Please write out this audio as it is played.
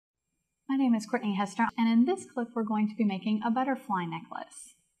My name is Courtney Hester, and in this clip we're going to be making a butterfly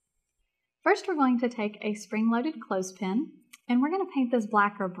necklace. First we're going to take a spring-loaded clothespin and we're going to paint this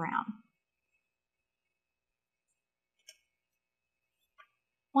black or brown.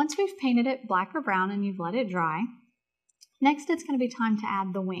 Once we've painted it black or brown and you've let it dry, next it's going to be time to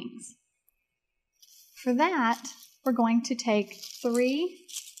add the wings. For that, we're going to take 3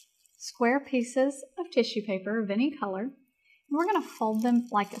 square pieces of tissue paper of any color, and we're going to fold them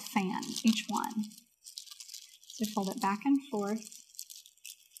like a fan, each one. So fold it back and forth.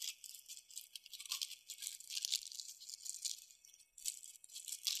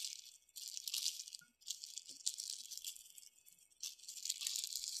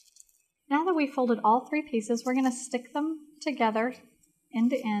 Now that we've folded all 3 pieces, we're going to stick them together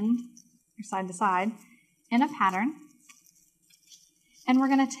end to end, or side to side, in a pattern. And we're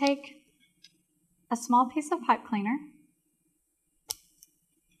going to take a small piece of pipe cleaner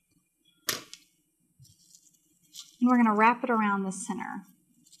and we're going to wrap it around the center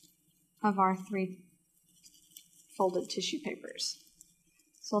of our 3 folded tissue papers.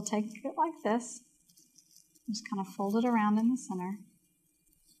 So we'll take it like this, just kind of fold it around in the center.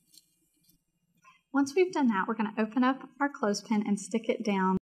 Once we've done that, we're going to open up our clothespin and stick it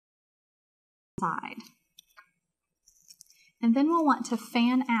down the side. And then we'll want to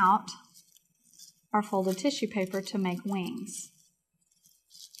fan out our folded tissue paper to make wings.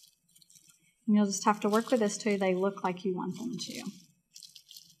 And you'll just have to work with this till they look like you want them to.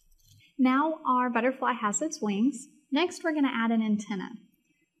 Now our butterfly has its wings. Next we're going to add an antenna. I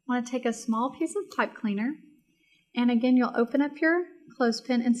want to take a small piece of pipe cleaner, and again you'll open up your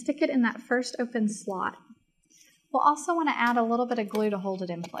clothespin and stick it in that first open slot. We'll also want to add a little bit of glue to hold it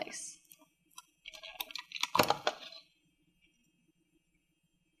in place.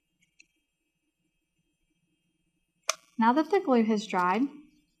 Now that the glue has dried,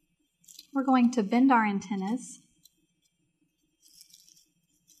 we're going to bend our antennas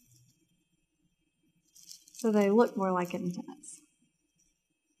so they look more like antennas.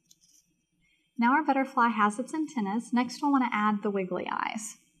 Now our butterfly has its antennas. Next we'll want to add the wiggly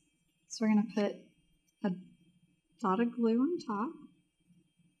eyes. So we're going to put a dot of glue on top.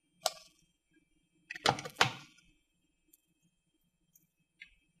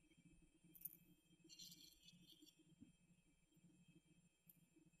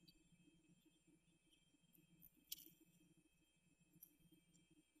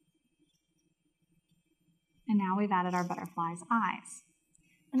 And now we've added our butterfly's eyes.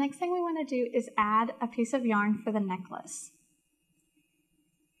 The next thing we want to do is add a piece of yarn for the necklace.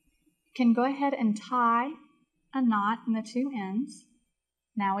 You can go ahead and tie a knot in the 2 ends.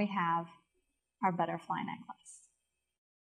 Now we have our butterfly necklace.